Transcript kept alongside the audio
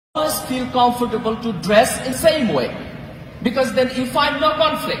feel comfortable to dress in the same way, because then you find no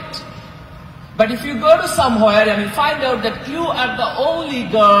conflict. But if you go to somewhere and you find out that you are the only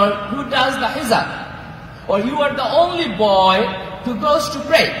girl who does the hijab, or you are the only boy who goes to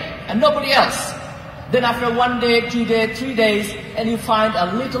pray and nobody else, then after 1 day, 2 days, 3 days, and you find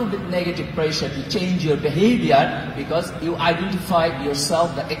a little bit negative pressure to change your behavior because you identify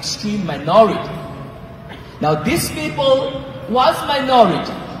yourself the extreme minority. Now these people was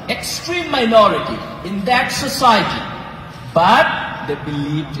minority, extreme minority in that society, but they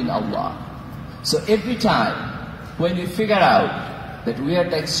believed in Allah. So every time when you figure out that we are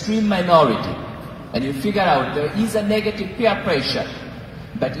the extreme minority, and you figure out there is a negative peer pressure,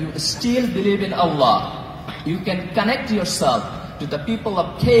 but you still believe in Allah, you can connect yourself to the people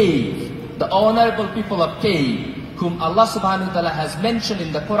of cave, the honorable people of cave, whom Allah subhanahu wa ta'ala has mentioned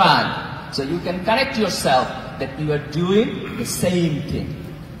in the Quran. So you can connect yourself that you are doing the same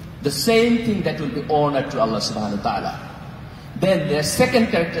thing that will be honored to Allah subhanahu wa ta'ala. Then their second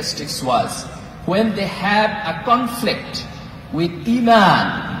characteristics was, when they have a conflict with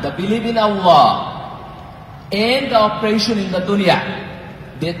Iman, the belief in Allah, and the operation in the dunya,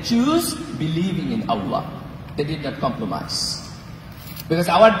 they choose believing in Allah. They did not compromise. Because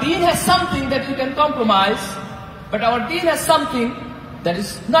our deen has something that you can compromise, but our deen has something that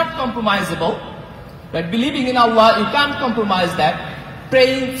is not compromisable. But believing in Allah, you can't compromise that.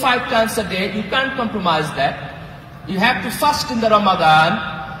 Praying 5 times a day, you can't compromise that. You have to fast in the Ramadan,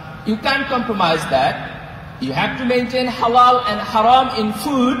 you can't compromise that. You have to maintain halal and haram in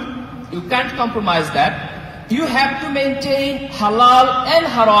food, you can't compromise that. You have to maintain halal and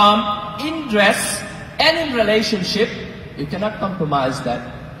haram in dress and in relationship, you cannot compromise that.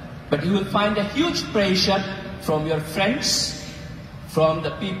 But you will find a huge pressure from your friends, from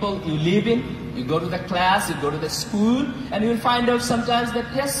the people you live in. You go to the class, you go to the school, and you will find out sometimes that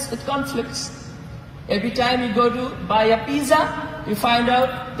yes, it conflicts. Every time you go to buy a pizza, you find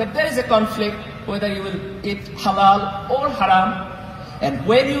out that there is a conflict whether you will eat halal or haram. And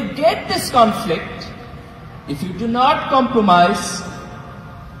when you get this conflict, if you do not compromise,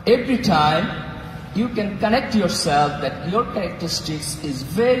 every time you can connect yourself that your characteristics is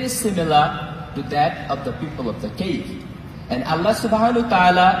very similar to that of the people of the cave. And Allah subhanahu wa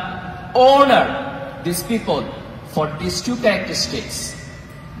ta'ala honored these people for these two characteristics,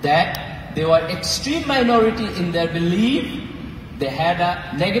 that they were extreme minority in their belief, they had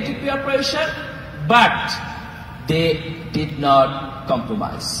a negative peer pressure, but they did not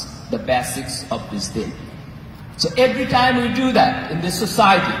compromise the basics of this thing. So every time we do that in this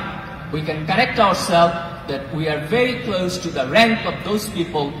society, we can connect ourselves that we are very close to the rank of those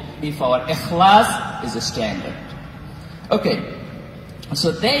people if our ikhlas is a standard. Okay,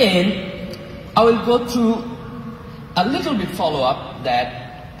 so then I will go through a little bit follow-up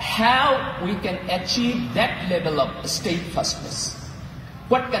that how we can achieve that level of steadfastness.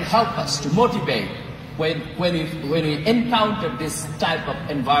 What can help us to motivate when we encounter this type of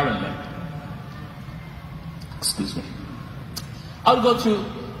environment? Excuse me. I'll go through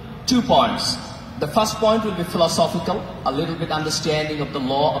 2 points. The first point will be philosophical, a little bit understanding of the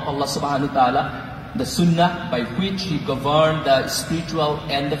law of Allah subhanahu wa ta'ala, the sunnah by which He governed the spiritual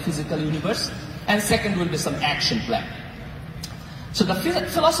and the physical universe. And second will be some action plan. So the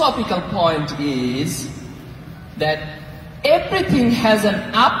philosophical point is that everything has an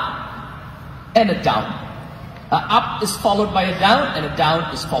up and a down. An up is followed by a down, and a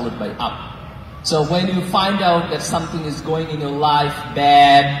down is followed by up. So when you find out that something is going in your life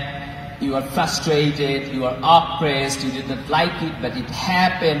bad, you are frustrated, you are oppressed, you did not like it, but it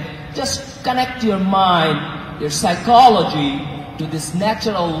happened, just connect your mind, your psychology to this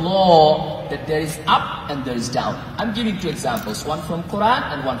natural law that there is up and there is down. I'm giving 2 examples, one from Quran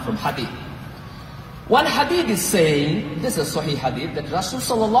and one from Hadith. One Hadith is saying, this is a Sahih Hadith, that Rasul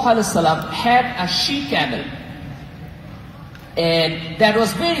sallallahu alaihi wasallam had a she-camel, and that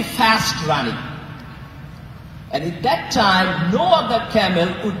was very fast running. And at that time, no other camel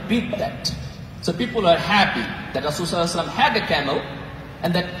could beat that. So people are happy that Rasul sallallahu alaihi wasallam had a camel,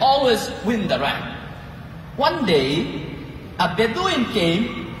 and that always win the run. One day, a Bedouin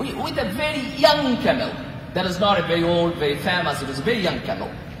came with a very young camel. That is not a very old, very famous, it was a very young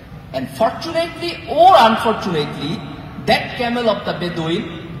camel. And fortunately or unfortunately, that camel of the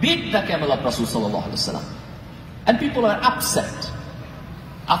Bedouin beat the camel of Rasul sallallahu alaihi wasallam. And people are upset.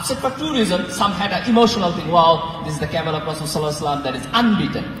 Upset for 2 reasons. Some had an emotional thing, wow, this is the camel of Rasul sallallahu alaihi wasallam that is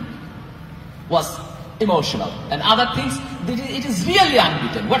unbeaten. Was emotional. And other things, it is really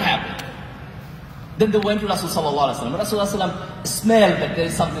unbeaten. What happened? Then they went to Rasul sallallahu alaihi wasallam. Rasul sallallahu alaihi wasallam smelled that there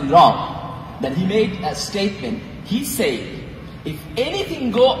is something wrong. Then he made a statement. He said If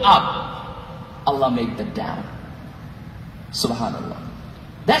anything go up, Allah make that down. Subhanallah.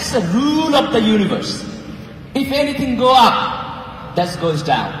 That's the rule of the universe. If anything go up, that goes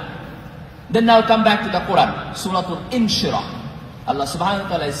down. Then now come back to the Quran, Surah Al-Inshirah. Allah subhanahu wa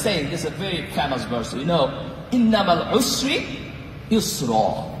ta'ala is saying, this is a very famous verse, you know, Innamal usri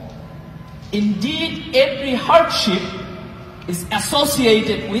yusra. Indeed, every hardship is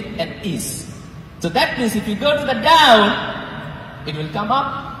associated with an ease. So that means if you go to the down, it will come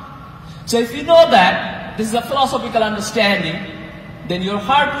up. So if you know that, this is a philosophical understanding, then your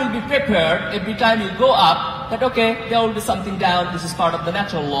heart will be prepared every time you go up, that okay, there will be something down, this is part of the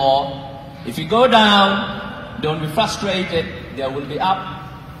natural law. If you go down, don't be frustrated, there will be up.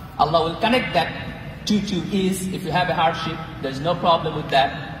 Allah will connect that to ease. If you have a hardship, there's no problem with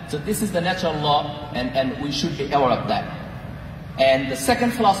that. So this is the natural law, and we should be aware of that. And the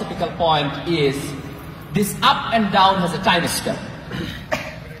second philosophical point is, this up and down has a time scale.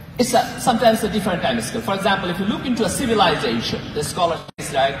 It's sometimes a different time scale. For example, if you look into a civilization, the scholar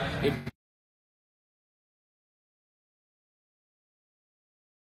says, right, if